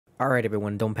Alright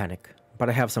everyone, don't panic, but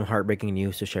I have some heartbreaking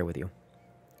news to share with you.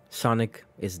 Sonic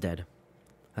is dead.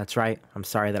 That's right, I'm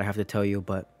sorry that I have to tell you,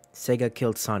 but Sega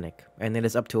killed Sonic, and it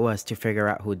is up to us to figure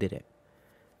out who did it.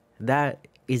 That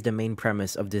is the main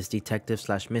premise of this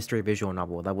detective/mystery visual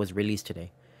novel that was released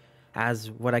today,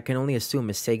 as what I can only assume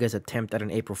is Sega's attempt at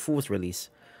an April Fool's release,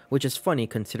 which is funny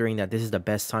considering that this is the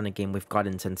best Sonic game we've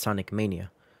gotten since Sonic Mania.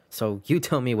 So you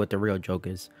tell me what the real joke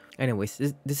is. Anyways,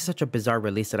 this is such a bizarre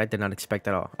release that I did not expect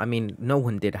at all. I mean, no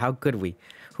one did. How could we?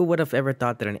 Who would have ever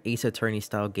thought that an Ace Attorney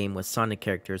style game with Sonic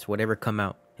characters would ever come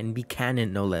out and be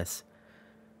canon, no less?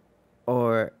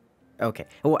 Or, okay,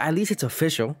 well, at least it's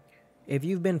official. If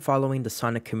you've been following the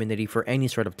Sonic community for any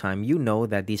sort of time, you know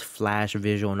that these Flash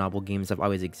visual novel games have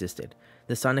always existed.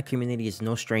 The Sonic community is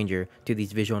no stranger to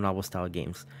these visual novel style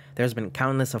games. There's been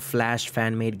countless of Flash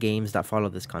fan-made games that follow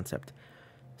this concept.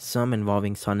 Some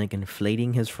involving Sonic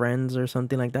inflating his friends or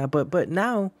something like that, but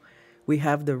now we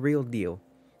have the real deal.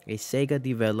 A Sega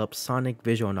developed Sonic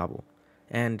visual novel.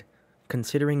 And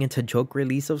considering it's a joke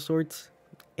release of sorts,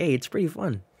 hey, it's pretty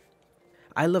fun.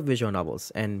 I love visual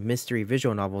novels, and mystery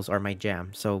visual novels are my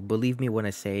jam, so believe me when I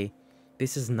say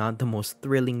this is not the most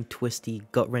thrilling, twisty,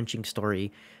 gut-wrenching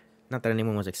story. Not that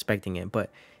anyone was expecting it, but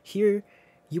here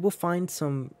you will find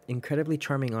some incredibly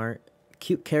charming art,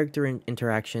 cute character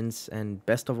interactions, and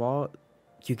best of all,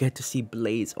 you get to see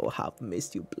Blaze. Oh, how I've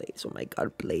missed you, Blaze. Oh my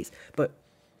god, Blaze. But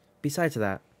besides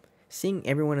that, seeing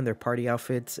everyone in their party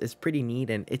outfits is pretty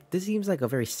neat, and this seems like a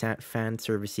very fan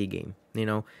servicey game. You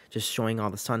know, just showing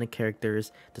all the Sonic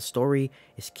characters. The story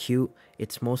is cute.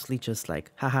 It's mostly just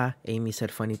like, haha, Amy said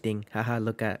funny thing. Haha,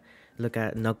 look at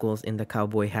Knuckles in the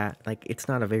cowboy hat. Like, it's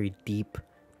not a very deep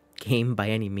game by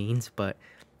any means, but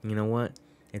you know what?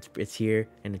 It's here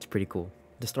and it's pretty cool.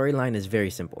 The storyline is very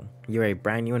simple. You're a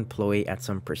brand new employee at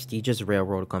some prestigious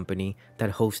railroad company that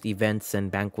hosts events and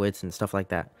banquets and stuff like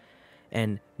that.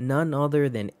 And none other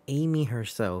than Amy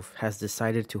herself has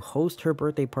decided to host her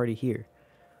birthday party here.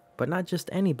 But not just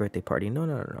any birthday party,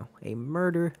 no. A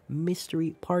murder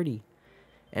mystery party.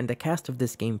 And the cast of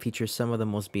this game features some of the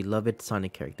most beloved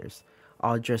Sonic characters,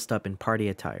 all dressed up in party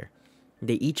attire.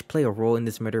 They each play a role in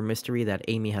this murder mystery that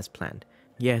Amy has planned.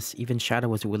 Yes, even Shadow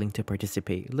was willing to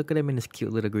participate. Look at him in his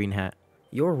cute little green hat.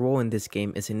 Your role in this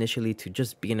game is initially to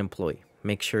just be an employee.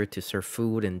 Make sure to serve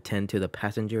food and tend to the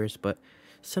passengers, but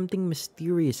something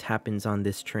mysterious happens on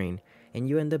this train, and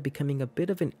you end up becoming a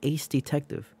bit of an ace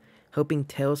detective, helping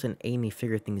Tails and Amy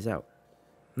figure things out.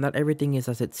 Not everything is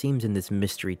as it seems in this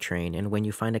mystery train, and when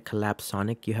you find a collapsed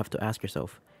Sonic, you have to ask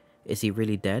yourself, is he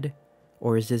really dead?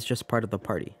 Or is this just part of the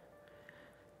party?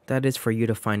 That is for you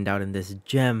to find out in this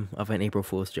gem of an April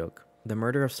Fool's joke. The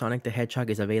Murder of Sonic the Hedgehog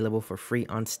is available for free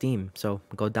on Steam, so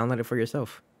go download it for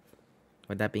yourself.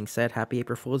 With that being said, happy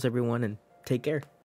April Fools everyone, and take care.